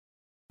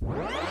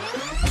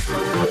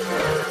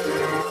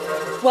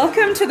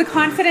Welcome to the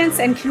Confidence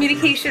and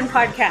Communication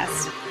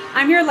Podcast.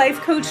 I'm your life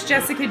coach,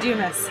 Jessica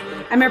Dumas.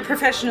 I'm a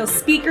professional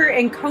speaker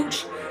and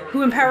coach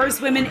who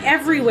empowers women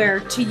everywhere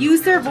to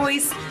use their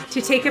voice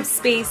to take up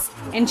space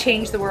and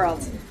change the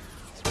world.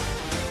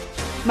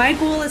 My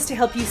goal is to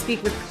help you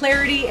speak with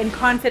clarity and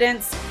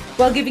confidence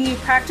while giving you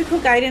practical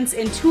guidance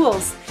and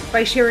tools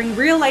by sharing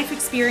real life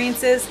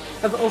experiences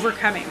of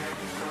overcoming.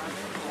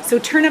 So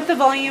turn up the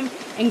volume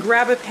and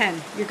grab a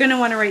pen. You're going to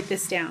want to write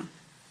this down.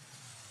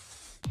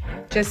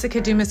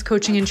 Jessica Dumas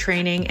Coaching and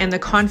Training and the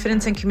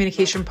Confidence and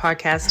Communication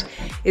Podcast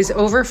is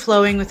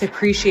overflowing with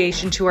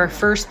appreciation to our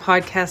first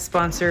podcast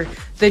sponsor,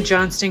 the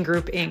Johnston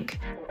Group, Inc.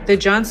 The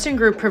Johnston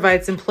Group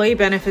provides employee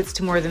benefits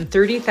to more than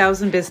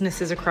 30,000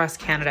 businesses across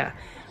Canada.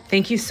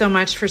 Thank you so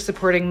much for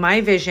supporting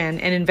my vision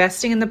and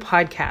investing in the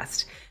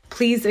podcast.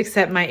 Please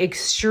accept my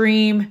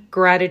extreme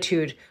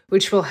gratitude,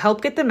 which will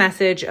help get the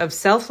message of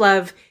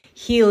self-love,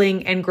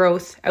 healing, and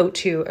growth out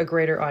to a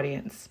greater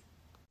audience.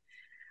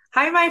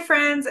 Hi, my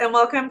friends, and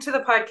welcome to the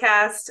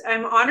podcast.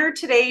 I'm honored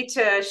today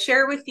to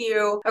share with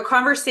you a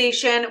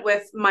conversation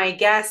with my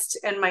guest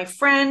and my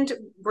friend,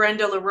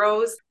 Brenda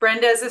LaRose.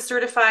 Brenda is a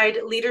certified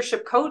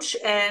leadership coach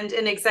and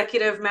an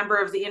executive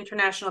member of the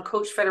International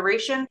Coach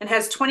Federation and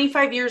has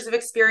 25 years of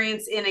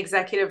experience in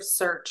executive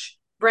search.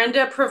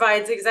 Brenda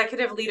provides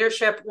executive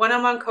leadership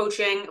one-on-one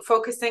coaching,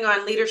 focusing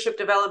on leadership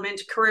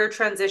development, career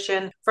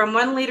transition from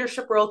one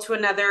leadership role to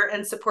another,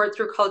 and support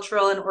through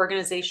cultural and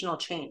organizational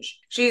change.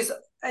 She's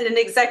an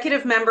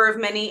executive member of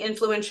many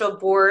influential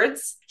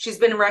boards. She's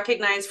been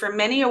recognized for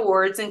many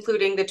awards,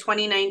 including the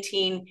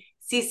 2019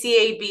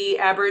 CCAB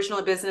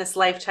Aboriginal Business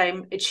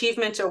Lifetime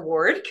Achievement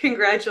Award.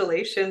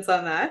 Congratulations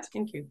on that.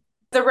 Thank you.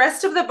 The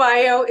rest of the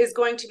bio is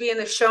going to be in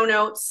the show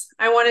notes.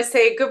 I want to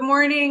say good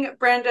morning,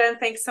 Brenda, and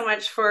thanks so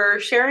much for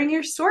sharing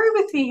your story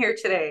with me here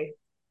today.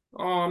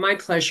 Oh, my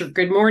pleasure.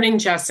 Good morning,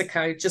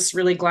 Jessica. Just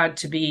really glad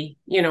to be,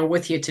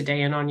 with you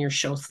today and on your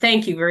show.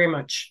 Thank you very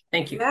much.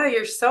 Thank you. Yeah,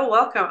 you're so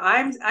welcome.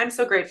 I'm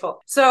so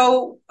grateful.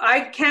 So I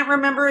can't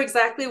remember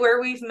exactly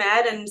where we've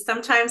met, and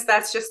sometimes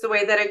that's just the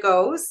way that it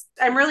goes.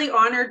 I'm really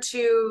honored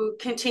to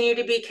continue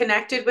to be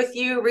connected with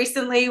you.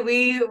 Recently,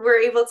 we were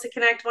able to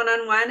connect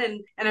one-on-one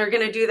and are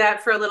going to do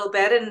that for a little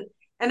bit.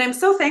 And I'm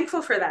so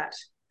thankful for that.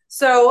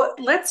 So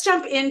let's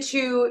jump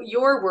into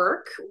your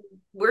work.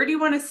 Where do you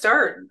want to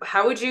start?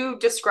 How would you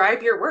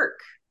describe your work?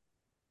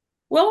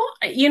 Well,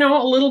 a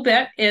little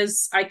bit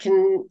is I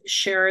can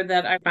share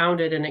that I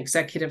founded an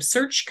executive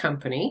search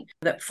company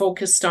that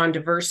focused on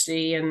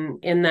diversity.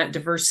 And in that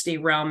diversity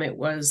realm, it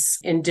was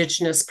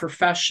Indigenous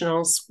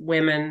professionals,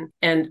 women,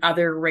 and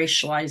other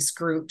racialized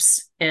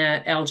groups,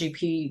 and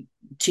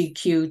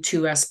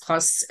LGBTQ2S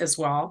plus as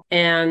well.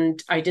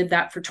 And I did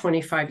that for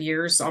 25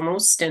 years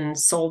almost and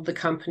sold the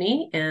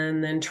company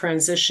and then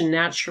transitioned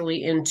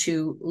naturally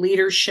into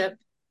leadership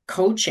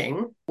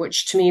coaching,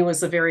 which to me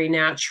was a very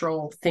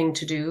natural thing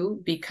to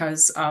do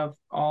because of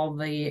all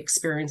the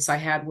experience I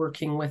had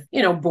working with,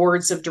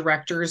 boards of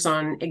directors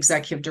on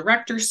executive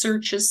director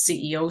searches,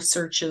 CEO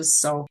searches.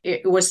 So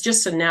it was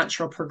just a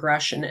natural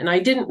progression. And I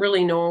didn't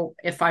really know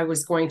if I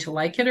was going to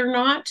like it or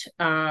not,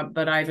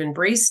 but I've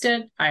embraced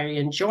it. I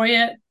enjoy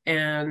it.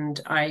 And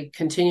I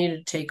continue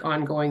to take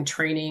ongoing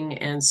training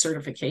and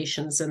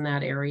certifications in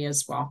that area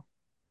as well.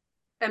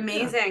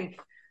 Amazing.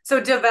 Yeah. So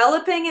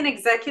developing an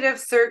executive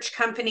search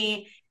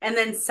company and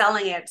then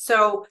selling it.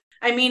 So,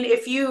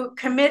 if you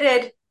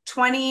committed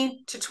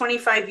 20 to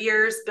 25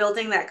 years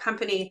building that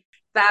company,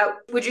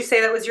 would you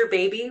say that was your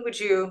baby? Would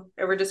you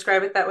ever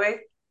describe it that way?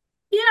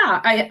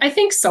 Yeah, I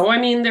think so.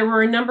 There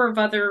were a number of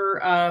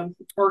other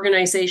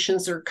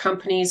organizations or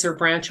companies or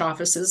branch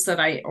offices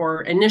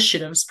or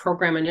initiatives,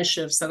 program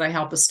initiatives that I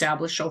helped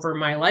establish over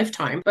my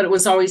lifetime, but it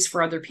was always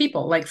for other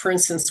people. Like, for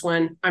instance,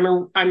 when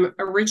I'm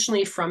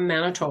originally from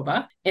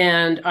Manitoba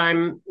and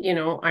I'm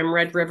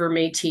Red River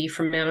Métis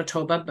from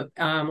Manitoba, but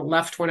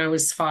left when I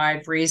was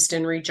 5, raised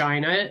in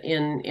Regina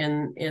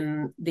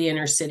in the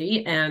inner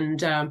city.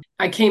 And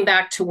I came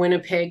back to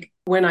Winnipeg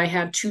when I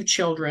had 2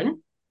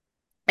 children.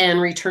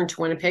 And returned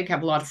to Winnipeg,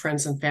 have a lot of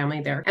friends and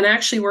family there. And I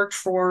actually worked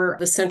for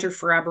the Center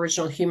for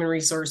Aboriginal Human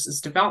Resources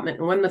Development.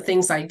 And one of the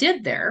things I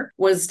did there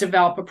was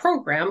develop a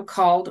program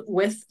called,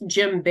 with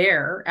Jim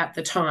Bear at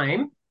the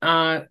time,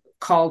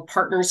 called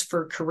Partners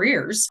for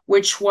Careers,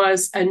 which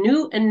was a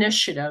new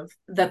initiative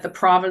that the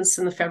province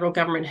and the federal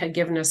government had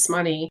given us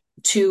money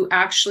to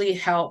actually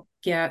help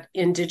get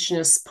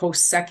Indigenous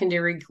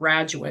post-secondary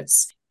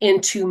graduates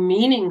into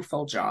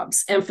meaningful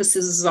jobs.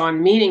 Emphasis is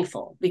on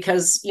meaningful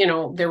because,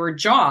 there were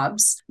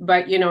jobs,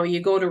 but, you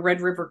go to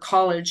Red River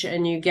College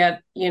and you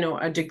get,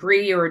 a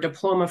degree or a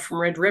diploma from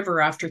Red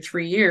River after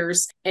 3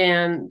 years.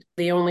 And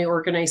the only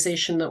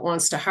organization that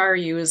wants to hire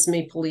you is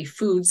Maple Leaf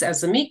Foods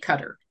as a meat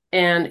cutter.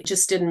 And it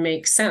just didn't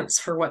make sense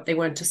for what they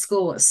went to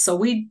school with. So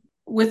we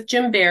with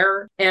Jim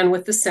Bear and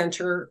with the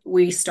center,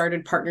 we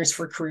started Partners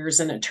for Careers,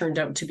 and it turned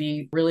out to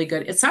be really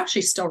good. It's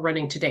actually still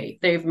running today.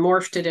 They've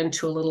morphed it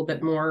into a little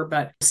bit more,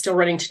 but still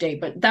running today.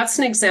 But that's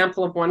an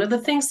example of one of the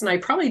things. And I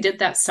probably did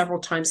that several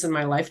times in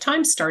my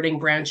lifetime, starting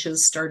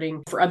branches,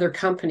 starting for other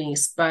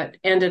companies, but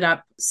ended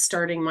up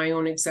starting my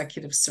own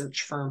executive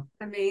search firm.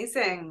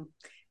 Amazing.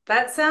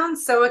 That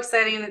sounds so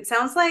exciting. And it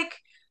sounds like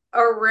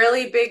a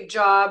really big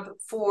job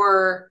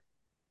for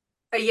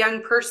a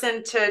young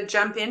person to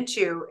jump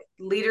into,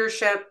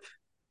 leadership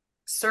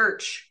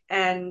search.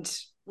 And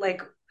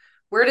like,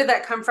 where did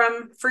that come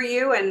from for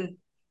you? And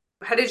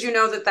how did you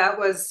know that that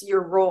was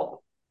your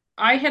role?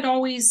 I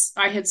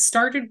had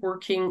started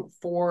working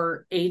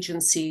for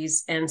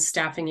agencies and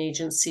staffing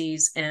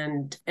agencies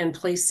and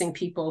placing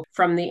people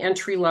from the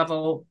entry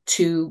level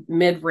to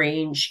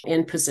mid-range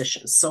in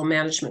positions, so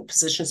management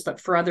positions, but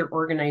for other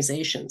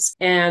organizations.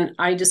 And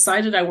I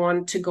decided I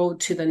wanted to go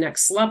to the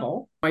next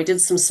level. I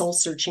did some soul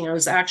searching. I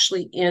was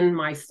actually in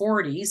my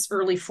 40s,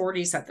 early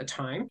 40s at the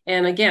time.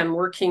 And again,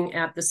 working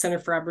at the Center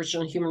for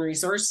Aboriginal Human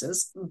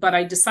Resources. But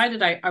I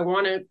decided I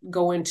want to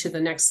go into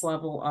the next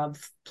level of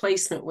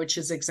placement, which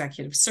is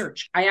executive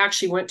search. I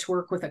actually went to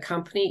work with a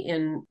company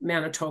in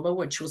Manitoba,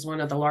 which was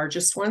one of the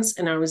largest ones.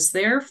 And I was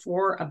there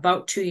for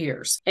about 2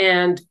 years.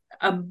 And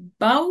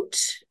about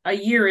a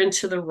year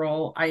into the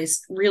role, I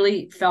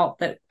really felt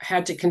that I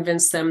had to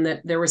convince them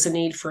that there was a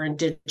need for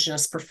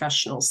Indigenous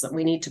professionals, that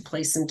we need to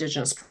place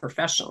Indigenous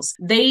professionals.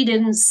 They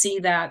didn't see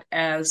that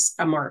as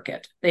a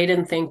market. They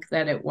didn't think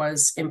that it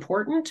was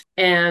important.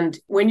 And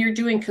when you're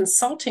doing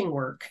consulting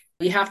work,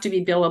 you have to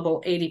be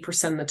billable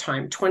 80% of the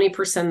time.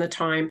 20% of the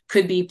time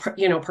could be,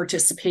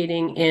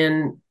 participating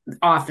in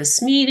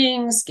office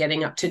meetings,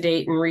 getting up to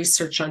date and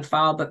research on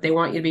file, but they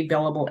want you to be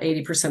billable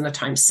 80% of the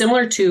time,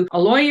 similar to a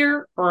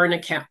lawyer or an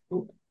accountant.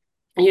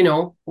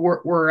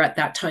 We're at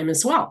that time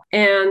as well.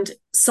 And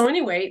so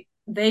anyway,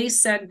 they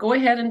said, go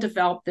ahead and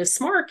develop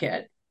this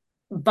market,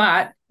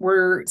 but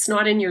it's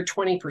not in your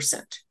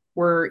 20%.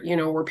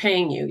 We're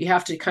paying you. You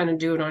have to kind of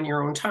do it on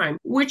your own time,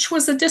 which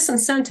was a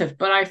disincentive.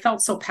 But I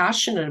felt so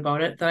passionate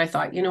about it that I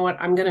thought, you know what,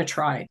 I'm going to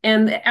try.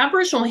 And the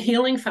Aboriginal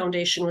Healing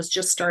Foundation was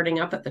just starting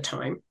up at the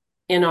time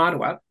in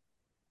Ottawa,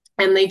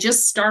 and they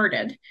just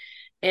started.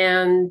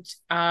 And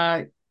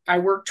I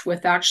worked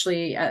with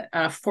actually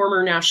a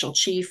former national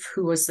chief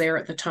who was there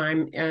at the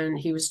time, and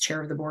he was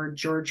chair of the board,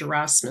 George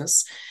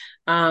Erasmus.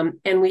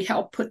 And we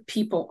helped put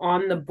people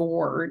on the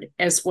board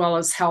as well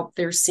as help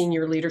their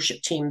senior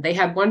leadership team. They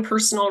had one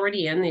person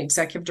already in. The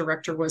executive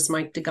director was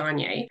Mike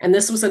DeGagne. And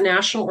this was a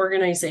national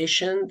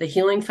organization. The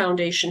Healing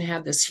Foundation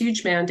had this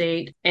huge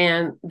mandate,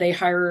 and they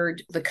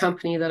hired the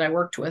company that I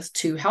worked with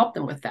to help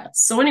them with that.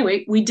 So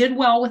anyway, we did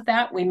well with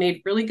that. We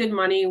made really good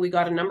money. We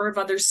got a number of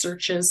other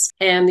searches,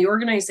 and the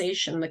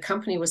organization, the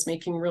company, was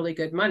making really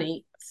good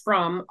money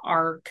from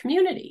our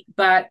community.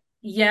 But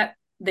yet,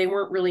 they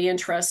weren't really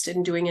interested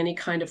in doing any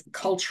kind of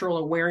cultural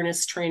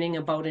awareness training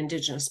about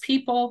Indigenous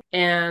people.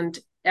 And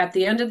at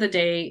the end of the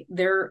day,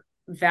 their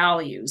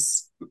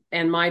values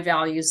and my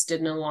values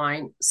didn't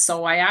align.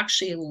 So I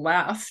actually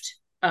left.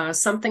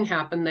 Something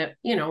happened that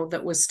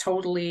was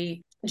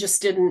totally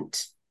just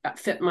didn't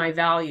fit my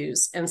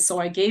values. And so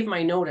I gave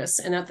my notice.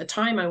 And at the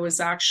time, I was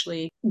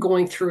actually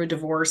going through a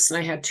divorce, and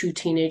I had 2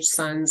 teenage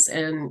sons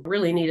and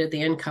really needed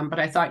the income. But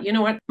I thought, you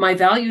know what, my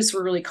values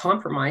were really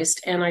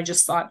compromised. And I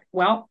just thought,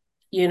 well,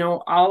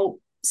 I'll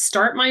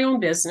start my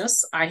own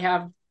business. I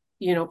have,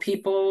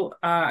 people,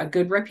 a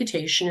good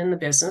reputation in the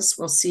business.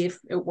 We'll see if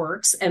it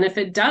works. And if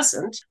it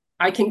doesn't,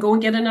 I can go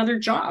and get another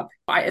job.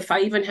 If I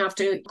even have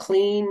to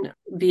clean,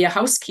 be a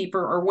housekeeper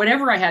or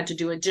whatever I had to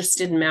do, it just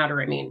didn't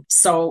matter.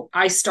 So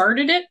I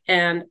started it,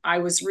 and I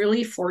was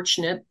really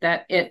fortunate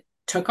that it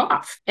took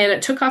off, and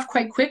it took off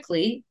quite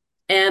quickly.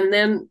 And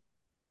then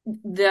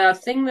the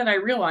thing that I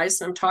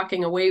realized, and I'm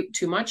talking way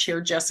too much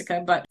here,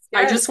 Jessica, but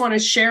yes. I just want to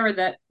share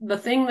that the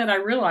thing that I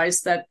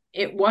realized, that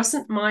it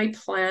wasn't my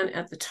plan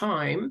at the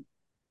time,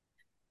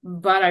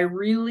 but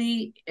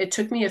it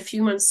took me a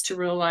few months to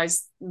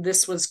realize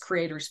this was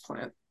Creator's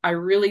plan. I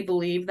really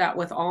believe that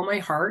with all my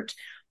heart,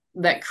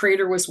 that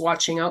Creator was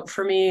watching out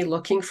for me,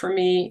 looking for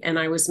me, and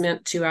I was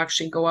meant to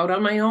actually go out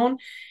on my own.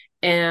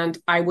 And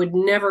I would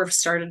never have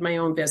started my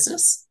own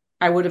business.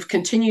 I would have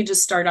continued to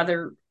start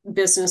other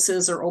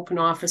businesses or open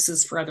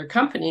offices for other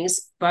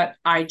companies, but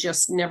I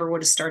just never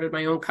would have started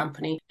my own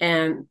company.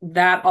 And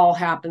that all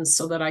happened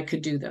so that I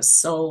could do this.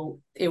 So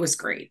it was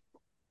great.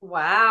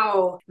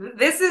 Wow.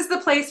 This is the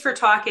place for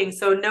talking.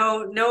 So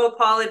no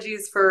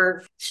apologies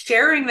for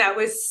sharing. That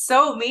was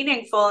so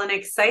meaningful and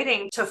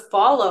exciting to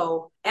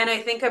follow. And I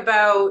think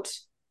about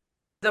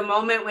the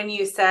moment when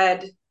you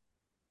said,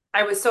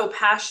 I was so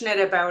passionate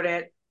about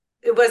it.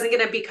 It wasn't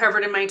going to be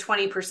covered in my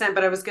 20%,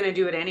 but I was going to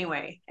do it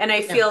anyway. And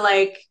I feel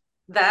like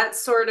that's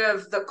sort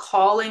of the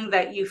calling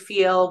that you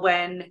feel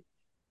when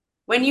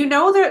you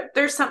know that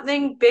there's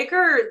something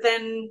bigger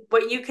than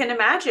what you can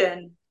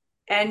imagine,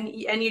 and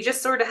you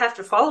just sort of have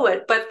to follow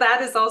it. But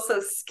that is also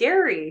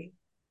scary.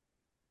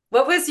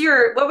 what was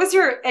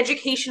your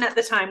education at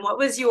the time?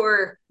 You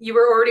were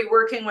already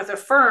working with a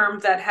firm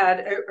that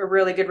had a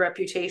really good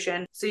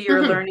reputation, so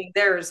you're Mhm. learning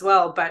there as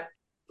well. But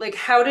like,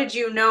 how did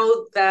you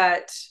know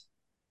that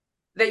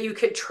you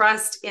could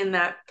trust in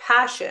that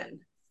passion?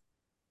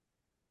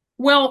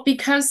 Well,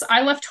 because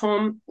I left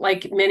home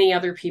like many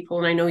other people,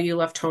 and I know you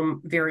left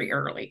home very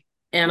early.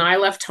 And I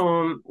left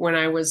home when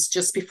I was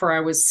just before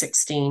I was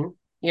 16.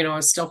 I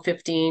was still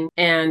 15.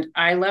 And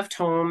I left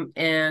home.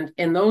 And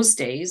in those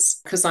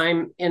days, because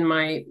I'm in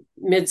my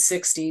mid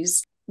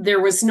 60s, there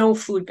was no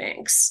food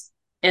banks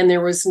and there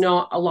was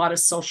not a lot of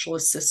social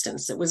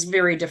assistance. It was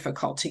very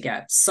difficult to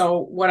get. So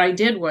what I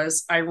did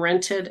was I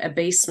rented a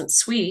basement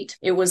suite.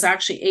 It was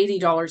actually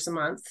 $80 a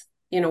month,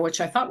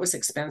 which I thought was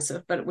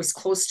expensive, but it was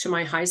close to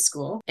my high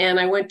school. And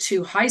I went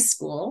to high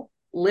school,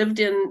 lived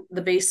in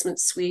the basement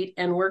suite,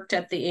 and worked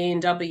at the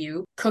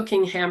A&W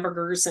cooking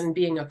hamburgers and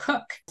being a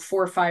cook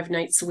 4 or 5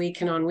 nights a week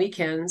and on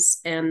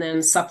weekends, and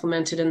then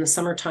supplemented in the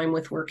summertime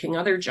with working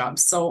other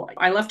jobs. So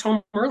I left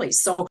home early.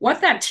 So what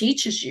that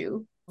teaches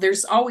you,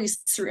 there's always,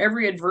 through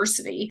every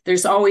adversity,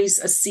 there's always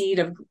a seed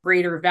of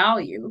greater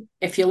value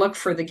if you look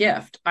for the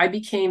gift. I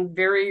became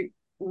very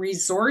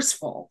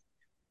resourceful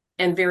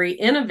and very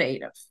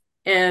innovative.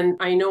 And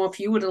I know if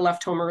you would have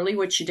left home early,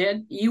 which you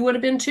did, you would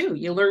have been too.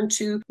 You learned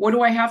to, what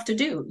do I have to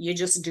do? You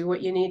just do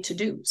what you need to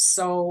do.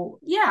 So,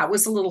 yeah, it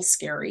was a little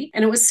scary.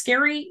 And it was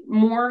scary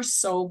more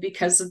so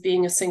because of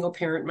being a single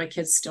parent. My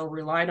kids still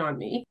relied on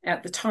me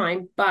at the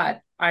time,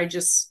 but I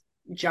just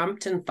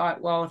jumped and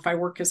thought, well, if I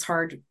work as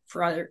hard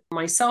for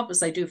myself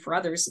as I do for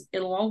others,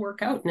 it'll all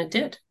work out. And it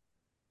did.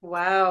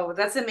 Wow,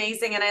 that's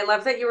amazing. And I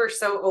love that you were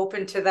so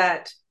open to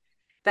that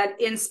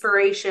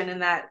inspiration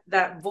and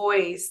that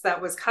voice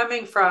that was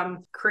coming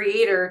from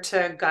creator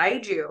to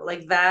guide you.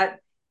 Like that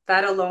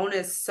alone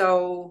is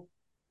so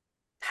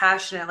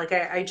passionate. Like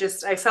I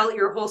felt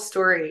your whole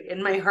story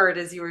in my heart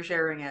as you were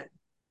sharing it.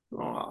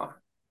 Aw.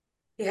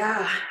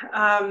 Yeah.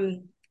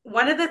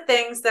 One of the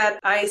things that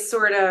I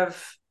sort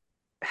of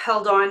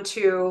held on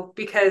to,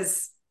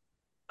 because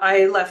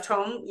I left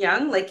home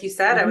young, like you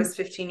said, I Mhm. was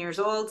 15 years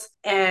old,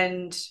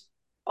 and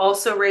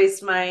also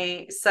raised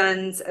my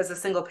sons as a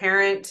single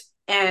parent.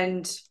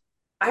 And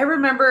I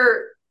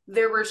remember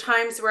there were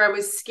times where I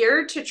was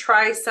scared to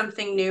try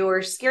something new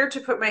or scared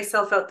to put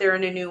myself out there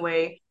in a new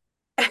way.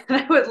 And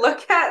I would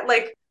look at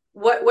like,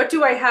 what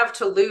do I have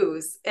to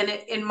lose? And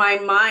in my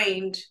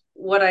mind,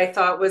 what I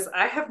thought was,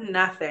 I have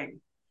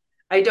nothing.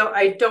 I don't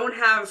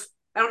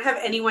have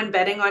anyone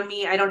betting on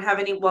me. I don't have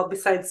any, well,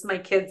 besides my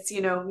kids,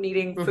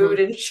 needing food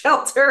Mhm. and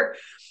shelter.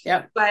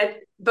 Yep.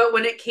 But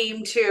when it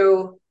came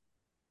to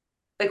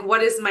like,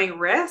 what is my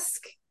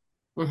risk?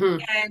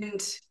 Mhm.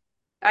 And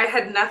I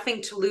had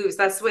nothing to lose.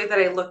 That's the way that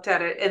I looked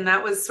at it. And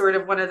that was sort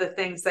of one of the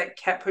things that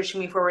kept pushing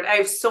me forward. I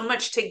have so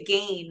much to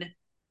gain,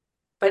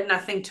 but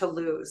nothing to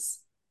lose.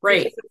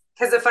 Because Right.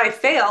 because if I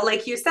fail,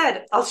 like you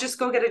said, I'll just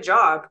go get a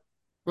job.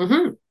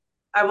 Mhm.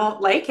 I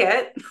won't like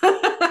it.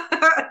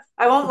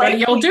 I won't But like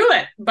you'll cleaning, do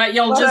it. But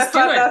you'll but I just do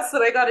thought it. that's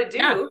what I got to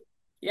Yeah. do.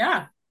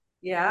 Yeah.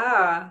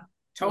 Yeah.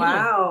 Totally.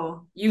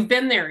 Wow. You've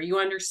been there. You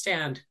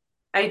understand.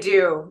 I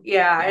do.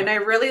 Yeah. Yeah. And I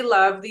really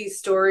love these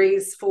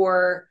stories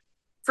for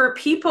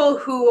people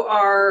who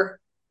are,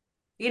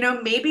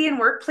 maybe in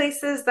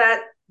workplaces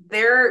that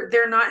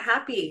they're not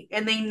happy,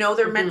 and they know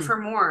they're meant Hmm. for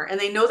more. And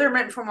they know they're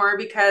meant for more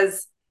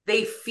because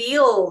they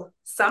feel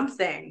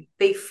something.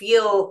 They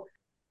feel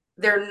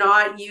they're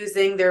not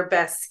using their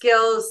best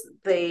skills.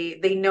 They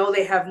know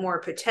they have more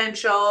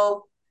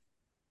potential.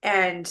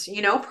 And,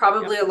 Yep.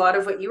 probably a lot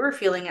of what you were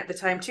feeling at the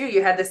time too.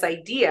 You had this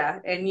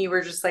idea and you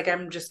were just like,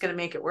 I'm just going to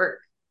make it work.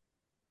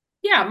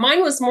 Yeah,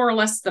 mine was more or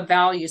less the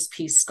values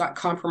piece got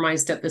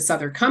compromised at this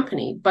other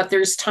company. But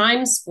there's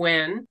times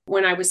when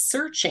I was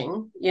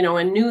searching,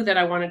 and knew that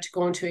I wanted to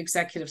go into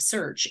executive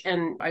search,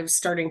 and I was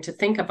starting to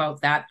think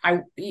about that.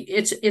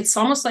 It's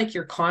almost like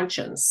your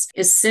conscience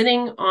is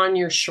sitting on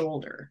your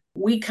shoulder.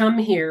 We come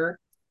here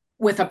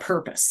with a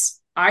purpose.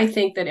 I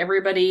think that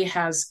everybody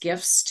has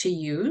gifts to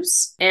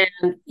use, and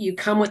you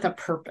come with a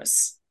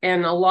purpose.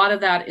 And a lot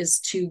of that is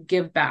to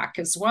give back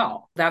as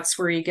well. That's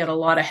where you get a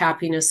lot of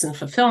happiness and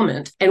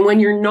fulfillment. And when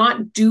you're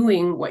not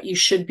doing what you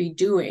should be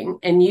doing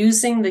and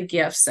using the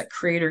gifts that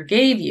Creator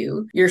gave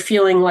you, you're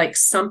feeling like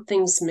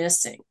something's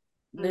missing.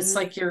 It's Mm.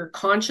 like your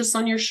conscious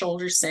on your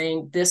shoulder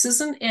saying, this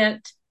isn't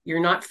it. You're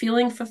not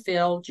feeling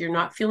fulfilled. You're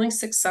not feeling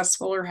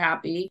successful or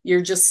happy. You're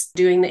just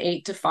doing the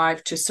 8 to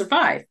 5 to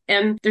survive.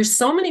 And there's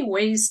so many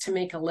ways to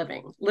make a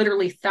living,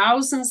 literally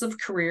thousands of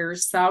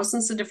careers,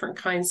 thousands of different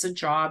kinds of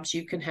jobs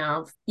you can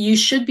have. You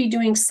should be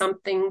doing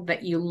something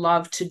that you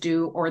love to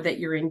do, or that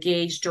you're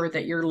engaged, or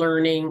that you're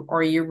learning,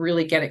 or you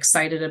really get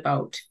excited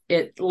about.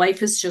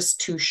 Life is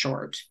just too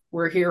short.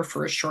 We're here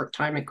for a short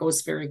time. It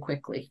goes very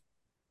quickly.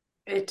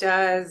 It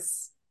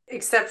does.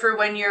 Except for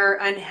when you're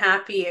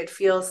unhappy, it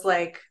feels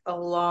like a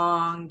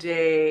long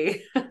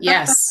day.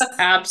 Yes,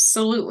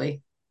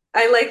 absolutely.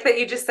 I like that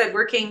you just said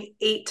working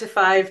 8 to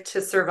 5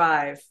 to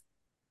survive.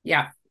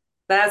 Yeah.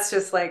 That's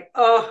just like,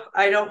 oh,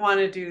 I don't want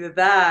to do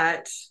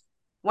that.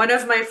 One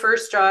of my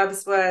first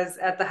jobs was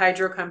at the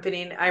hydro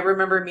company. And I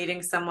remember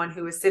meeting someone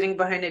who was sitting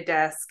behind a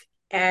desk,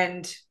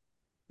 and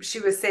she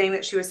was saying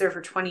that she was there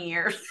for 20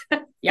 years.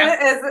 Yeah.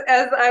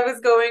 as I was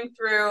going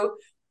through,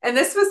 and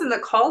this was in the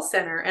call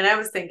center, and I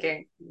was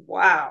thinking,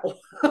 wow,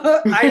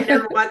 I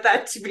never want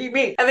that to be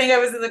me. I think I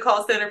was in the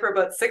call center for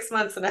about 6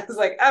 months, and I was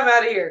like, I'm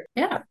out of here.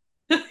 Yeah.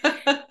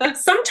 And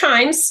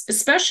sometimes,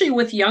 especially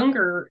with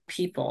younger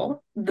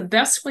people, the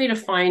best way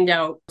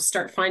to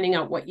start finding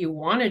out what you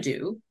want to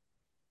do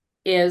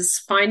is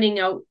finding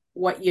out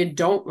what you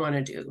don't want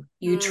to do.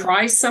 You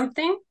try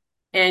something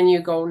and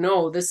you go,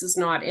 no, this is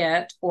not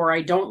it, or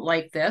I don't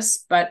like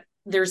this, but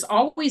there's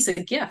always a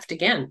gift.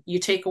 Again, you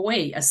take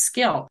away a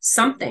skill,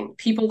 something,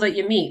 people that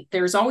you meet.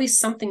 There's always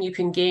something you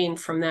can gain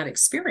from that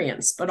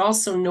experience, but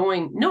also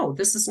knowing, no,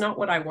 this is not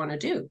what I want to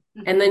do.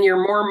 And then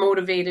you're more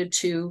motivated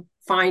to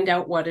find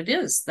out what it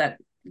is that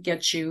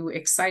gets you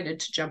excited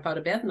to jump out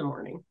of bed in the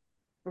morning.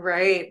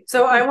 Right.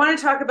 So I want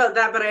to talk about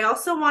that, but I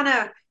also want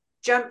to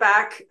jump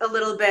back a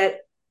little bit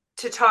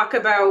to talk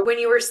about when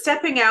you were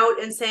stepping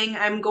out and saying,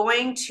 I'm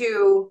going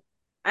to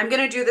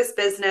do this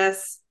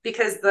business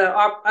because the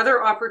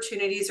other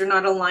opportunities are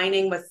not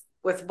aligning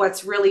with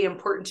what's really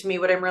important to me,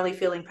 what I'm really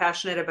feeling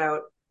passionate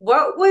about.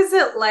 What was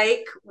it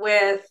like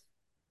with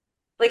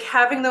like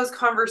having those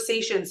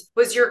conversations?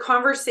 Was your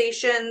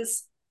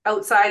conversations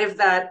outside of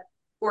that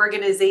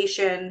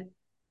organization,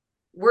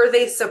 were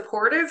they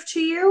supportive to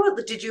you?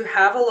 Did you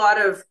have a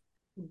lot of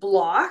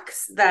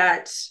blocks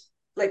that,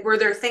 like, were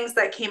there things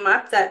that came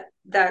up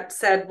that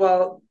said,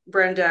 well,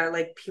 Brenda,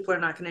 like, people are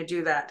not going to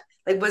do that?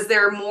 Like, was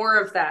there more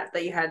of that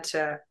you had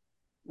to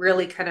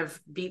really kind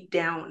of beat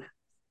down?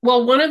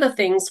 Well, one of the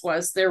things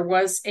was there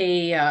was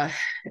a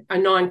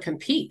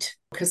non-compete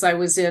because I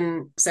was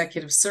in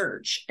executive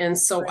search. And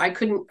so I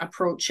couldn't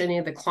approach any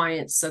of the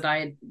clients that I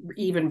had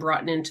even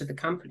brought into the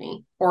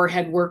company or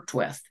had worked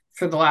with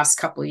for the last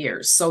couple of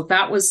years. So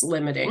that was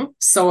limiting.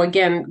 So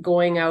again,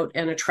 going out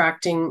and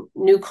attracting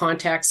new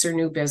contacts or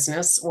new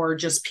business or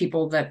just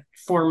people that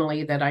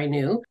formerly that I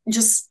knew,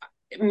 just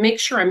make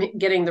sure I'm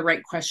getting the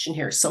right question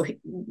here. So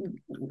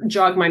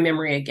jog my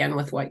memory again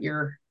with what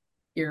you're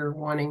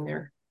wanting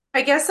there.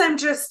 I guess I'm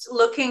just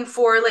looking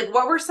for, like,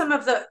 what were some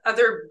of the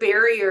other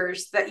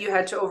barriers that you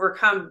had to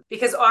overcome?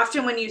 Because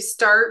often when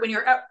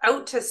you're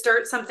out to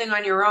start something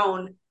on your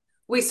own,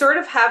 we sort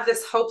of have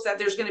this hope that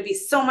there's going to be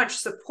so much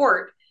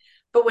support.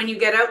 But when you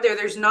get out there,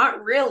 there's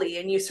not really,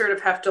 and you sort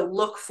of have to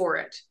look for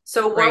it.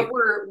 So what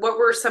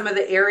were some of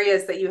the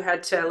areas that you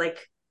had to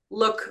like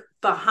look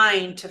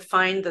behind to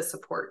find the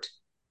support?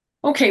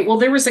 Okay, well,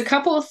 there was a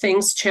couple of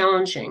things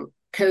challenging.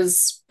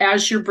 Because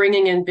as you're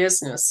bringing in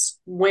business,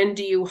 when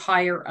do you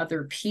hire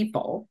other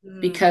people?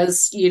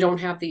 Because you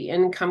don't have the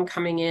income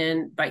coming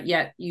in, but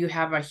yet you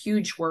have a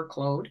huge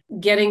workload.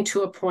 Getting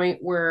to a point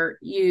where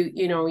you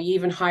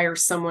even hire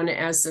someone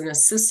as an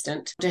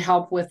assistant to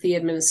help with the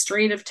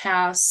administrative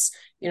tasks,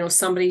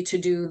 somebody to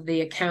do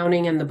the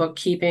accounting and the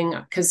bookkeeping.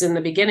 Because in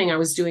the beginning, I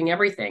was doing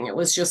everything. It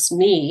was just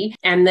me.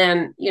 And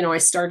then, I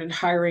started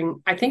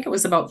hiring, I think it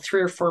was about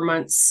 3 or 4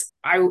 months.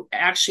 I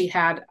actually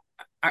had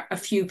a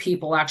few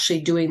people actually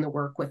doing the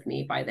work with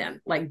me by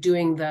then, like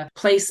doing the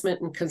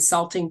placement and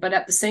consulting, but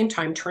at the same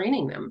time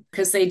training them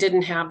because they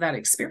didn't have that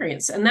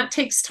experience. And that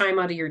takes time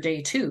out of your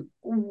day too.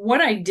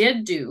 What I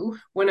did do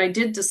when I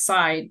did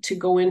decide to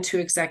go into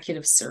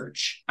executive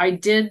search, I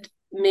did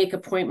make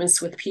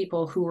appointments with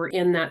people who were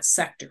in that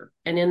sector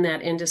and in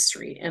that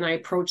industry. And I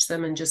approached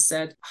them and just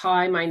said,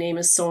 hi, my name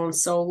is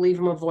so-and-so, leave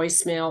them a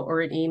voicemail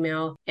or an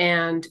email.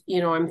 And,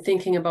 I'm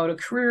thinking about a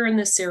career in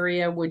this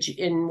area.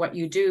 In what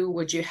you do,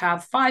 would you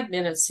have 5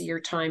 minutes of your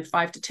time,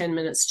 5 to 10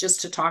 minutes,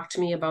 just to talk to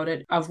me about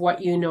it, of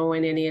what you know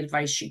and any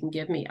advice you can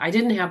give me? I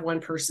didn't have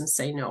one person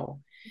say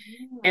no.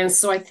 And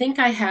so I think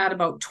I had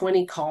about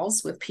 20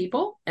 calls with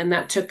people, and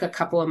that took a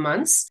couple of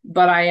months.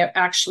 But I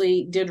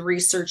actually did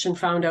research and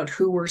found out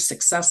who were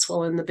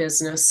successful in the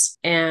business.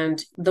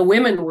 And the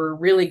women were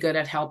really good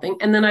at helping.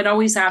 And then I'd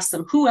always ask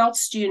them, who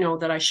else do you know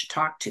that I should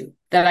talk to,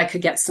 that I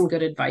could get some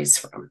good advice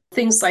from?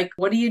 Things like,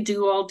 what do you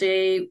do all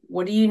day?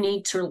 What do you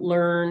need to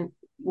learn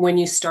when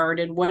you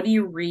started? What do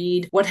you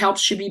read? What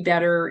helps you be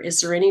better?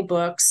 Is there any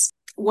books?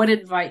 What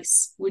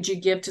advice would you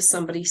give to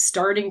somebody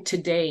starting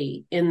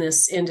today in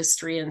this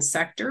industry and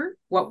sector?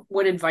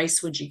 What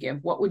advice would you give?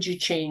 What would you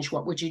change?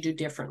 What would you do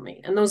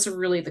differently? And those are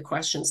really the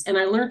questions. And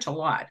I learned a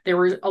lot. There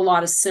were a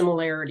lot of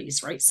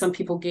similarities, right? Some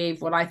people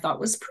gave what I thought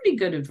was pretty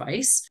good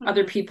advice.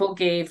 Other people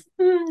gave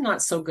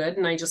not so good.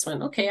 And I just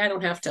went, okay, I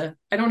don't have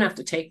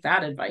to take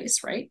that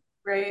advice, right?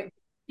 Right.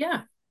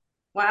 Yeah.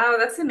 Wow,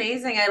 that's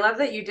amazing. I love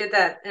that you did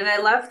that. And I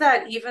love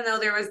that even though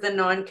there was the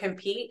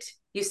non-compete,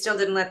 you still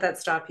didn't let that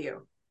stop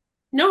you.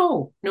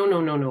 No.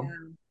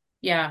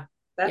 Yeah.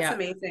 That's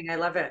amazing. I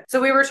love it.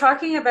 So we were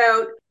talking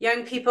about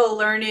young people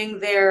learning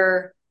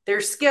their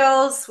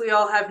skills. We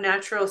all have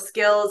natural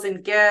skills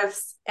and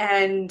gifts,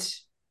 and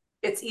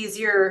it's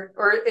easier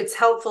or it's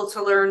helpful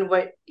to learn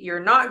what you're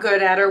not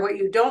good at or what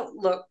you don't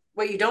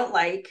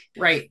like.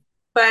 Right.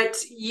 But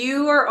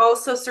you are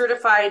also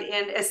certified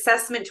in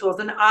assessment tools,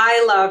 and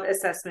I love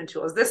assessment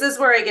tools. This is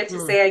where I get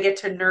to say I get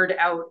to nerd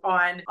out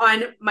on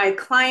my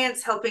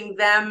clients, helping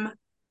them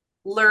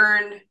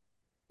learn,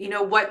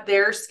 what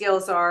their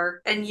skills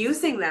are and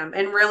using them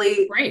and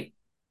really Right.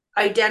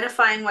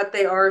 identifying what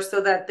they are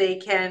so that they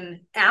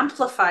can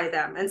amplify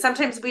them. And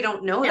sometimes we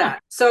don't know Yeah,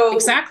 that. So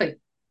exactly.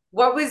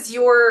 what was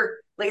your,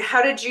 like,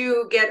 how did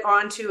you get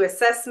onto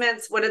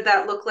assessments? What did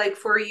that look like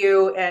for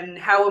you? And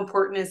how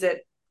important is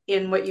it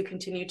in what you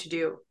continue to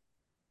do?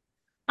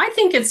 I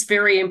think it's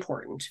very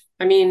important.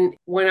 I mean,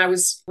 when I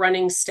was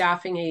running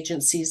staffing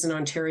agencies in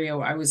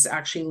Ontario, I was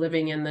actually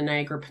living in the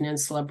Niagara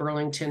Peninsula,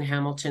 Burlington,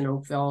 Hamilton,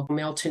 Oakville,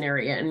 Milton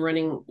area, and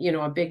running,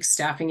 a big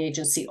staffing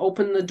agency,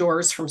 opened the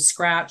doors from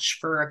scratch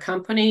for a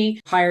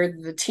company,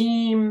 hired the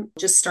team,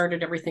 just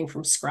started everything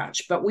from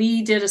scratch. But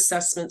we did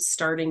assessments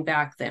starting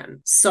back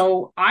then.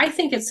 So I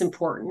think it's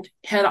important.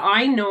 Had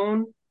I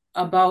known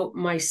about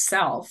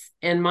myself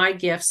and my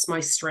gifts,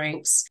 my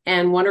strengths,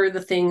 and what are the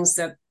things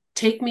that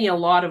take me a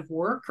lot of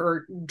work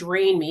or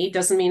drain me.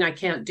 Doesn't mean I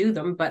can't do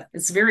them, but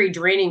it's very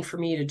draining for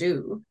me to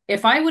do.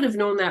 If I would have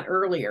known that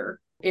earlier,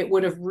 it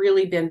would have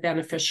really been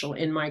beneficial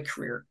in my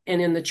career and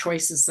in the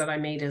choices that I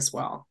made as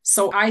well.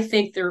 So I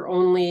think they're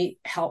only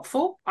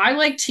helpful. I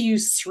like to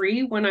use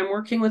 3 when I'm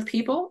working with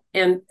people.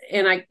 And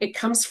it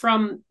comes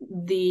from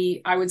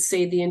I would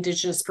say the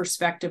Indigenous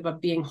perspective of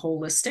being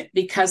holistic,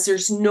 because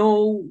there's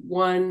no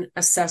one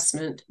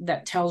assessment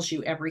that tells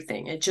you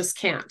everything. It just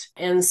can't.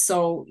 And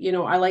so,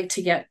 I like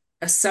to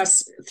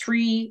assess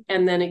 3,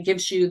 and then it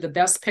gives you the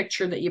best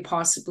picture that you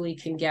possibly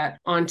can get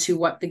onto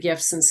what the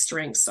gifts and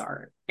strengths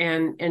are.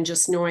 And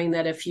just knowing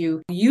that if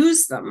you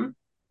use them,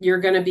 you're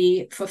going to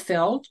be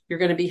fulfilled, you're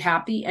going to be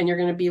happy, and you're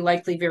going to be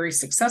likely very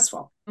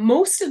successful.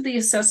 Most of the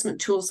assessment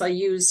tools I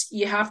use,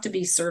 you have to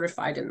be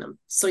certified in them.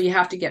 So you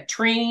have to get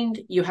trained,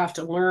 you have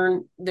to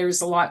learn.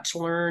 There's a lot to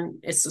learn.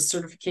 It's a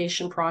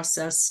certification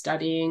process,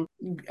 studying,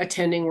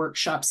 attending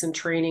workshops and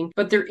training.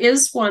 But there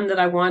is one that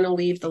I want to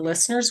leave the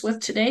listeners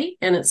with today,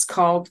 and it's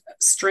called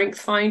Strength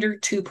Finder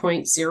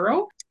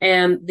 2.0.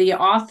 And the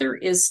author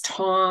is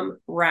Tom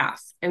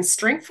Rath. And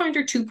Strength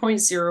Finder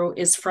 2.0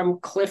 is from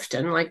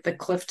Clifton, like the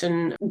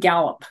Clifton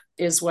Gallup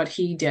is what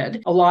he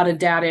did, a lot of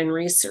data and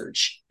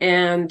research.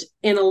 And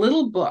in a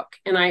little book,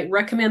 and I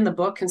recommend the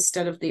book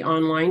instead of the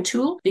online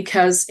tool,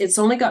 because it's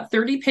only got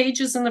 30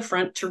 pages in the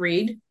front to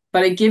read,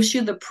 but it gives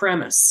you the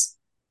premise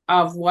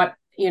of what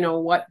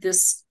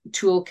this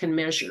tool can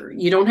measure.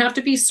 You don't have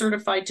to be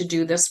certified to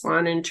do this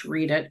one and to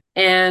read it.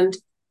 And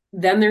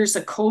then there's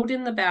a code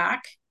in the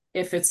back.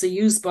 If it's a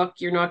used book,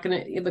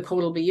 the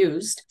code will be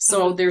used.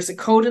 So there's a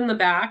code in the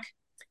back.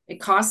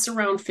 It costs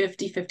around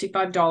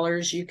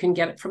 $55. You can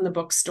get it from the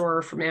bookstore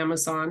or from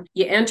Amazon.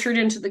 You enter it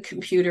into the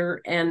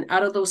computer, and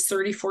out of those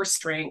 34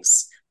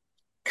 strengths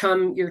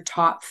come your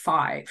top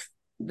 5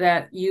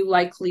 that you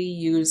likely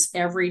use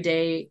every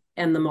day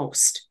and the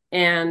most.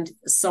 And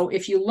so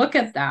if you look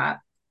at that,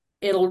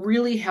 it'll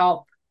really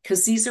help,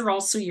 because these are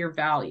also your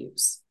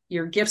values,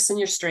 your gifts and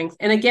your strengths.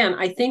 And again,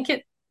 I think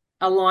it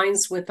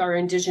aligns with our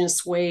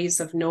Indigenous ways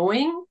of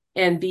knowing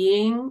and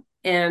being.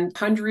 And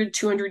 100,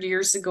 200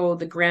 years ago,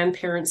 the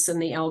grandparents and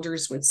the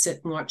elders would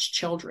sit and watch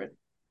children.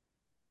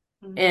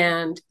 Mm-hmm.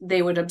 And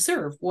they would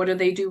observe, what do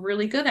they do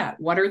really good at?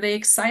 What are they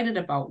excited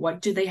about? What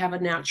do they have a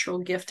natural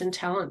gift and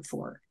talent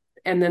for?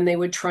 And then they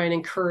would try and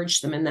encourage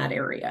them in that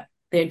area.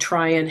 They'd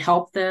try and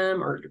help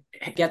them or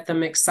get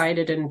them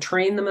excited and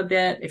train them a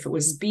bit. If it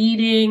was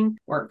beading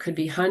or it could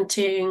be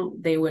hunting,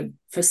 they would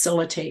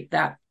facilitate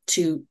that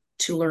to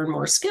learn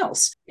more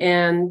skills.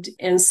 And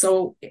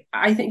so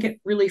I think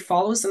it really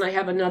follows. And I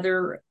have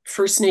another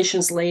First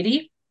Nations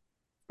lady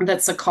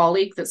that's a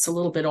colleague that's a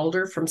little bit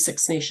older from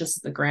Six Nations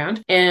of the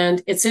Grand.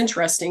 And it's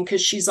interesting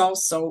because she's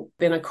also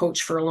been a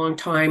coach for a long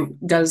time,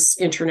 does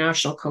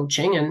international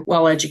coaching, and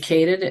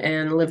well-educated,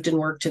 and lived and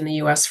worked in the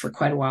US for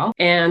quite a while.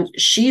 And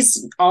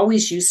she's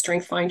always used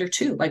Strength Finder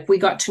too. Like, we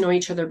got to know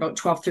each other about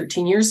 12,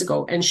 13 years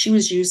ago, and she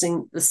was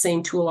using the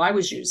same tool I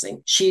was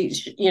using.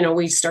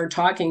 We started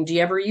talking, do you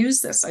ever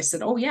use this? I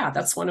said, oh yeah,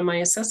 that's one of my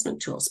assessment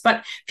tools.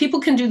 But people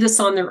can do this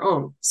on their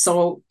own.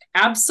 So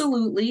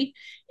absolutely,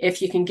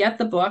 if you can get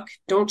the book,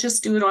 don't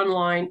just do it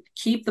online.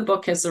 Keep the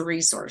book as a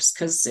resource,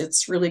 because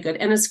it's really good.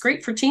 And it's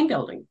great for team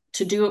building,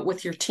 to do it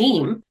with your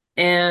team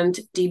and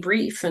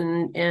debrief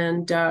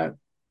and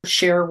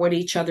share what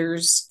each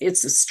other's,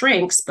 it's the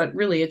strengths, but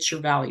really it's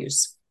your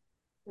values.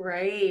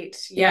 Right.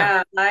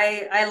 Yeah.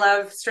 I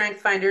love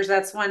Strength Finders.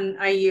 That's one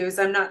I use.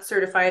 I'm not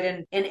certified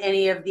in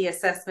any of the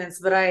assessments,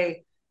 but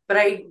I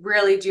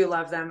really do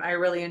love them. I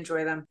really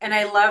enjoy them. And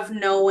I love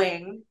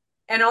knowing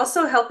and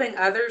also helping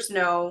others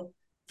know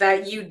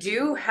that you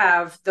do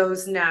have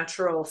those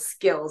natural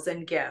skills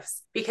and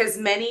gifts, because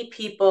many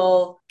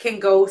people can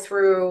go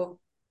through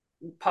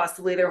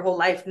possibly their whole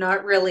life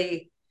not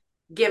really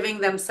giving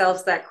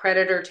themselves that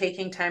credit or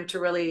taking time to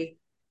really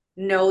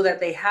know that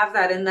they have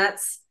that. And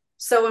that's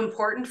so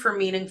important for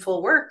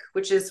meaningful work,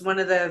 which is one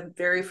of the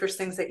very first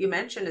things that you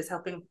mentioned, is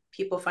helping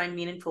people find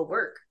meaningful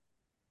work.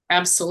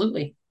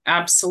 Absolutely.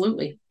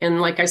 Absolutely.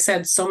 And like I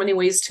said, so many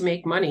ways to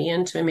make money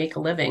and to make a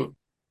living.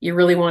 You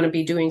really want to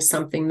be doing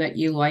something that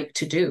you like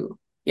to do.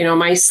 You know,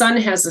 my son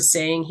has a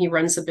saying, he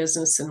runs a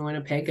business in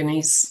Winnipeg and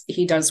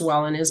he does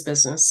well in his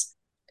business.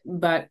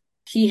 But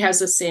he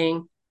has a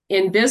saying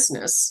in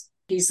business,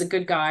 he's a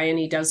good guy and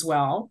he does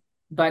well,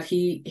 but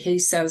he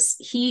says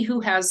he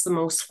who has the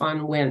most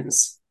fun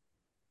wins.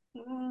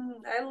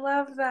 I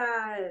love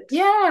that.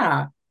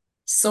 Yeah.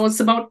 So it's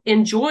about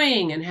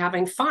enjoying and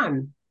having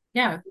fun.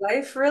 Yeah.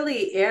 Life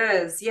really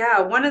is. Yeah.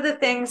 One of the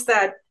things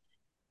that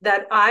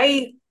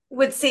I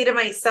would say to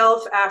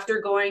myself after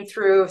going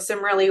through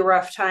some really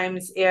rough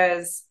times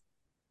is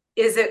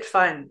it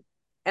fun?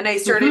 And I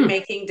started Mm-hmm.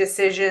 making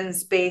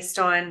decisions based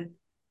on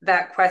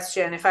that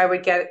question. If I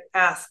would get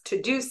asked to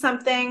do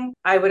something,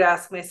 I would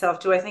ask myself,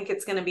 do I think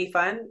it's going to be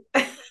fun?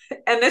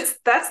 And that's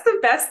the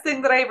best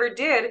thing that I ever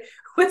did,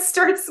 was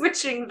start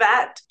switching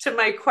that to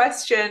my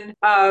question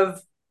of,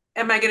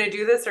 am I going to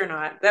do this or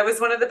not? That was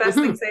one of the best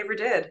Mm-hmm. things I ever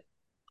did.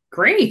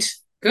 Great.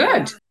 Yeah.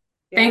 Good.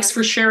 Yeah. Thanks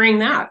for sharing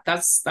that.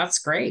 That's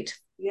great.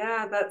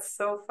 Yeah. That's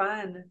so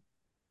fun.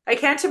 I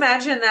can't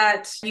imagine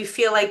that you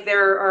feel like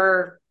there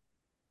are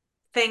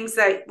things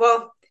that,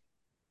 well,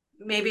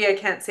 maybe I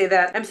can't say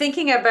that. I'm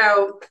thinking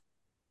about,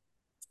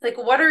 like,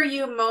 what are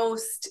you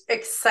most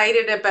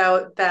excited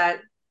about that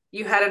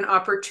you had an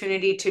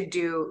opportunity to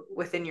do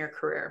within your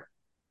career?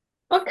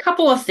 A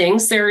couple of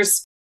things.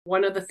 There's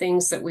one of the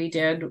things that we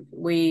did.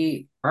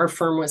 Our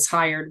firm was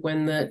hired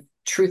when the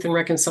Truth and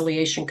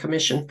Reconciliation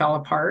Commission fell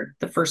apart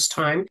the first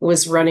time. It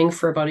was running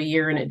for about a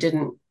year and it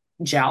didn't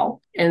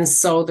gel. And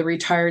so the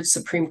retired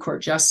Supreme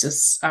Court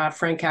Justice,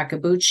 Frank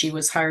Akabuchi,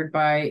 was hired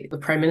by the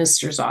Prime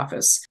Minister's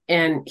office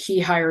and he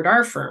hired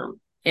our firm.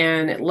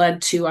 And it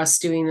led to us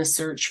doing the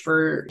search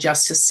for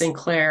Justice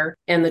Sinclair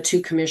and the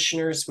two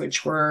commissioners,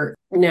 which were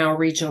now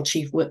Regional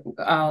Chief Wilton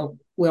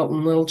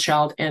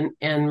Littlechild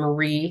and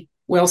Marie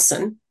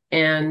Wilson.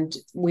 And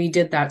we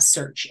did that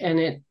search and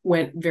it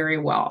went very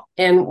well.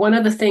 And one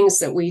of the things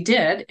that we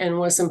did and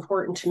was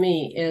important to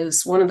me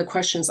is one of the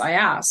questions I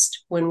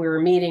asked when we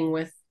were meeting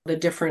with the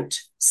different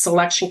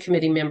selection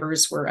committee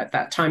members were at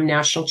that time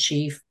National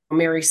Chief.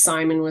 Mary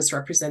Simon was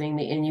representing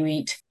the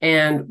Inuit,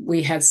 and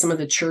we had some of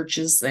the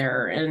churches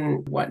there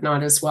and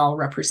whatnot as well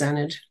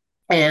represented.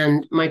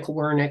 And Michael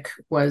Wernick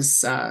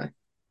was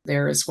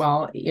there as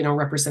well,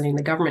 representing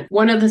the government.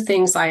 One of the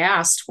things I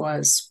asked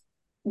was,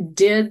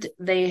 did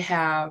they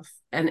have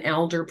an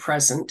elder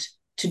present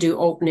to do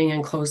opening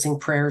and closing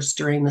prayers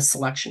during the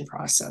selection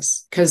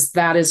process? Because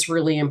that is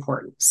really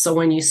important. So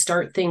when you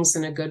start things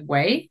in a good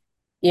way,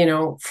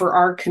 for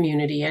our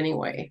community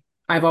anyway,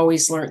 I've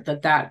always learned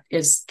that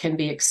can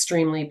be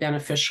extremely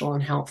beneficial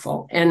and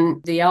helpful.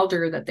 And the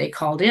elder that they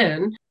called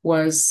in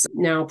was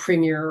now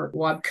Premier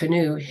Wab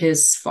Kinew,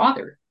 his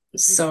father.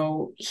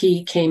 So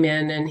he came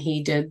in and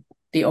he did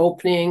the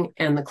opening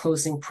and the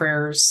closing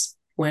prayers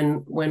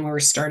when we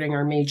were starting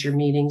our major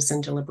meetings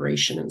and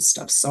deliberation and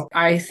stuff. So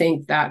I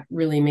think that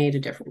really made a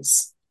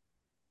difference.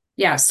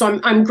 Yeah, so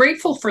I'm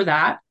grateful for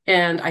that.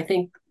 And I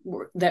think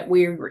that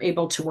we were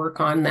able to work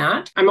on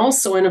that. I'm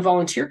also in a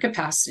volunteer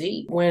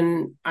capacity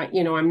when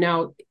I'm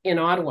now in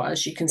Ottawa,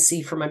 as you can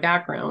see from my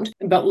background,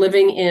 but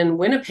living in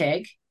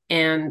Winnipeg.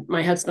 And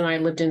my husband and I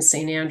lived in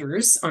St.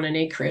 Andrews on an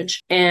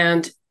acreage.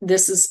 And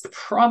this is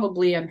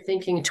probably, I'm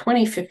thinking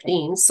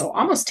 2015, so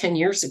almost 10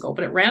 years ago,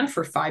 but it ran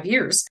for 5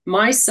 years.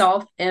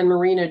 Myself and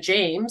Marina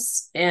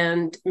James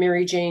and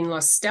Mary Jane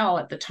Lustel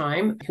at the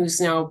time, who's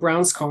now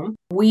Brownscombe,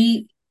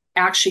 we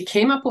actually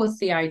came up with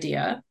the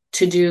idea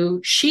to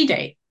do She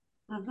Day.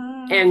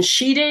 Mm-hmm. And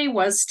She Day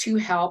was to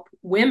help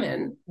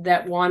women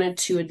that wanted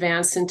to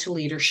advance into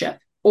leadership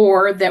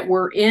or that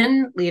were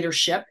in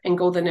leadership and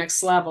go the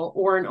next level,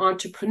 or an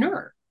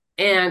entrepreneur.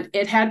 And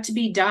it had to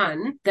be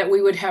done that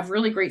we would have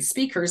really great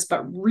speakers,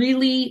 but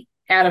really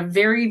at a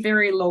very,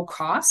 very low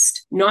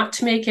cost, not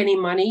to make any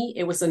money.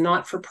 It was a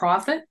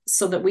not-for-profit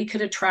so that we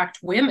could attract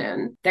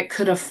women that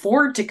could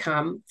afford to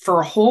come for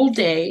a whole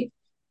day.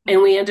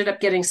 And we ended up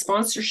getting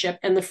sponsorship.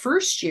 And the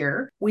first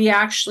year,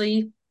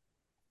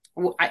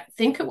 I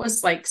think it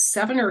was like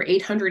 700 or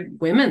 800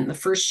 women the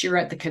first year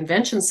at the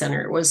convention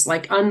center. It was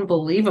like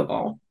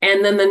unbelievable.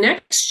 And then the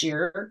next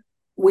year,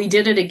 we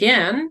did it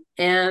again.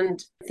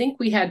 And I think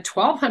we had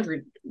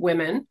 1,200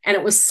 women and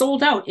it was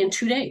sold out in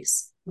 2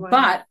 days. Wow.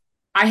 But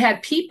I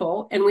had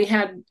people, and we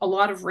had a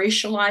lot of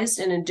racialized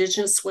and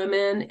Indigenous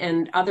women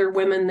and other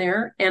women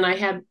there. And I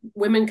had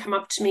women come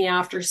up to me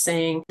after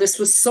saying, this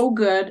was so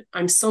good.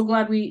 I'm so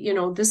glad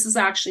this is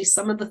actually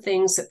some of the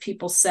things that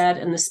people said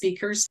and the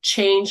speakers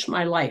changed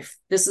my life.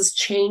 This is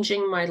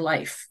changing my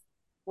life.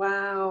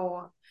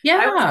 Wow. Yeah.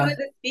 I was one of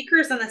the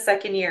speakers in the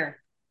second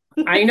year.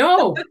 I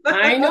know.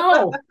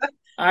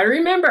 I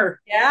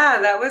remember. Yeah,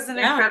 that was an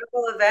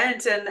incredible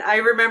event. And I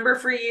remember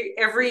for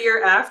every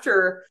year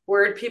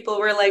afterward, people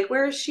were like,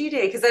 where is She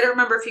Day? Because I don't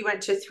remember if you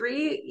went to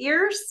 3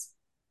 years.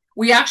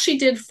 We actually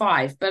did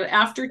 5, but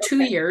after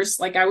 2 years,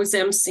 like I was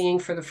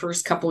emceeing for the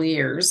first couple of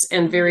years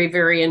and very,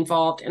 very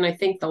involved. And I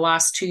think the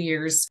last 2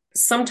 years,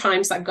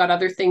 sometimes I've got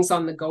other things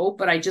on the go,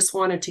 but I just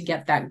wanted to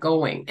get that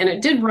going. And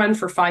it did run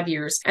for 5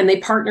 years. And they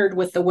partnered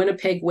with the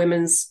Winnipeg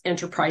Women's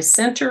Enterprise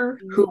Center,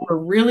 who were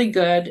really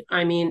good.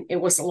 I mean, it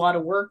was a lot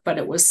of work, but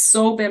it was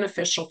so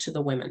beneficial to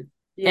the women.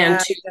 And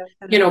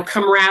to,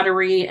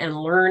 camaraderie and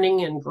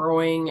learning and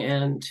growing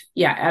and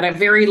at a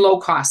very low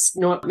cost,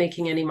 not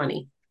making any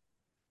money.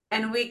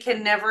 And we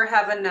can never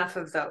have enough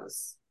of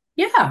those.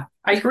 Yeah,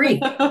 I agree.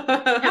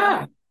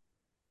 Yeah.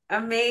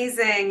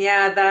 Amazing.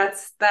 Yeah,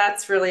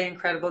 that's really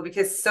incredible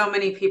because so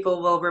many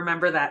people will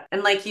remember that.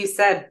 And like you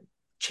said,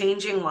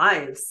 changing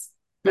lives.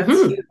 That's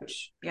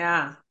huge.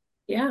 Yeah.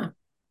 Yeah.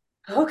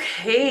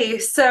 Okay.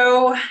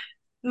 So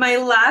my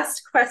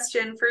last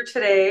question for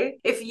today,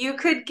 if you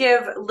could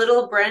give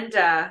little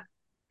Brenda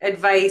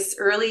advice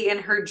early in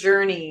her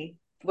journey,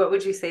 what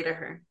would you say to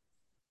her?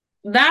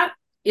 That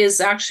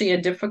is actually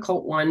a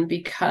difficult one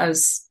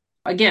because,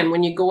 again,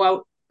 when you go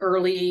out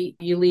early,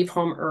 you leave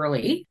home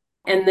early.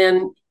 And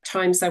then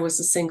times I was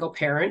a single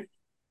parent,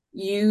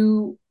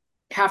 you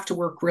have to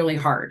work really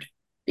hard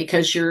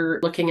because you're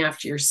looking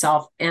after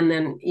yourself and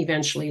then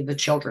eventually the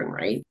children,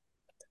 right?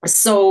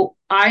 So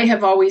I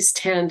have always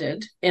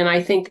tended, and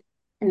I think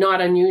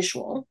not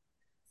unusual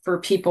for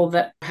people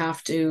that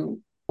have to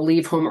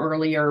leave home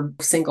early or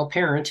single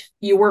parent,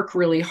 you work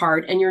really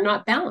hard and you're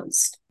not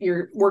balanced.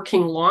 You're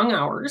working long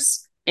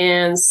hours.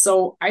 And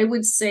so I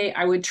would say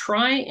I would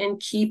try and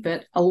keep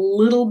it a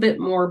little bit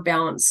more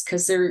balanced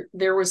because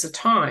there was a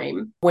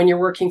time when you're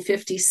working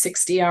 50,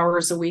 60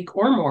 hours a week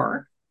or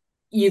more,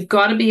 you've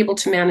got to be able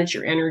to manage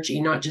your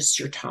energy, not just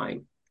your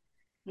time.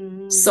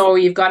 So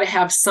you've got to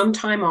have some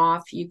time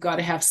off. You've got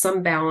to have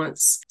some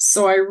balance.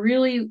 So I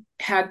really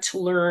had to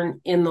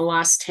learn in the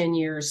last 10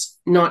 years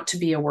not to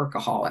be a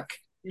workaholic.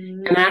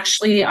 And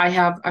actually, I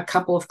have a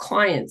couple of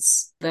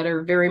clients that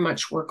are very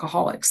much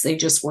workaholics. They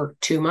just work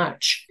too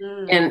much.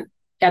 And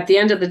at the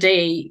end of the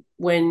day,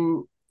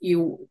 when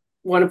you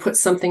want to put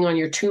something on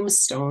your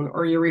tombstone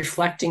or you're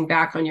reflecting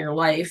back on your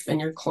life and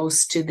you're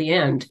close to the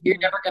end, you're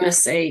never going to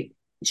say,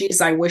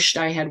 geez, I wished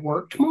I had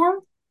worked more.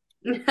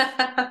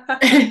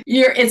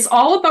 It's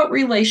all about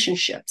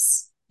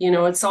relationships.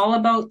 It's all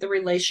about the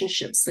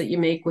relationships that you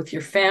make with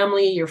your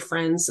family, your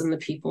friends, and the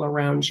people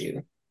around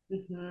you.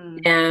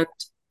 And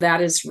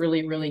that is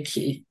really, really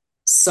key.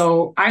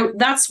 So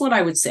that's what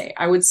I would say.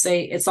 I would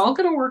say it's all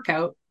going to work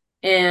out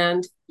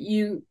and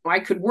I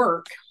could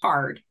work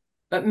hard,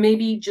 but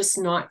maybe just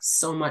not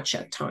so much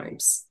at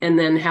times. And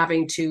then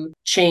having to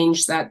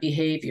change that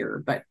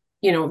behavior. But,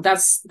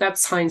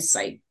 that's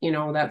hindsight,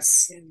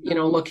 that's,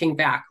 looking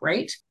back,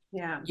 right?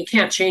 Yeah. You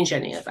can't change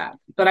any of that.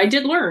 But I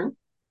did learn.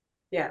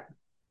 Yeah.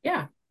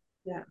 Yeah.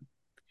 Yeah.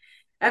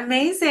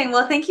 Amazing.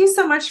 Well, thank you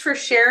so much for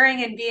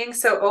sharing and being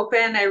so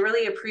open. I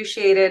really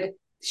appreciated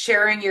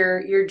sharing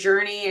your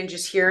journey and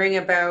just hearing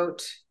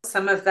about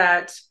some of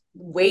that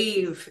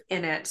wave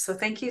in it. So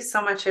thank you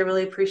so much. I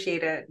really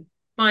appreciate it.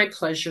 My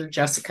pleasure,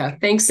 Jessica.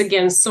 Thanks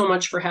again so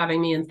much for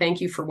having me. And thank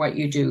you for what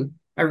you do.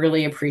 I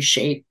really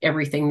appreciate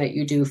everything that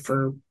you do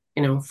for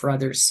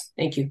others.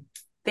 Thank you.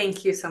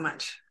 Thank you so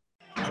much.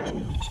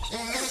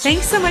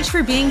 Thanks so much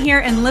for being here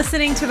and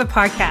listening to the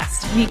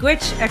podcast.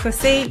 Miigwech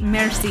ekose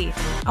merci.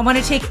 I want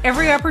to take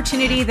every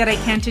opportunity that I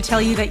can to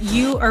tell you that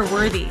you are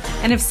worthy.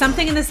 And if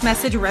something in this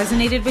message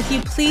resonated with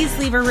you, please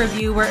leave a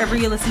review wherever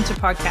you listen to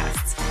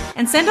podcasts.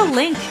 And send a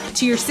link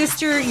to your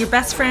sister, your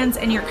best friends,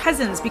 and your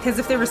cousins, because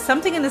if there was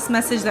something in this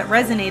message that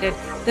resonated,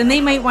 then they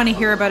might want to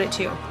hear about it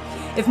too.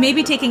 If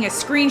maybe taking a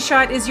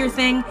screenshot is your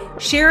thing,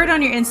 share it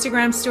on your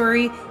Instagram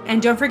story,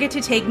 and don't forget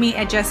to tag me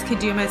at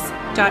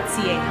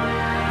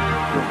jessicadumas.ca.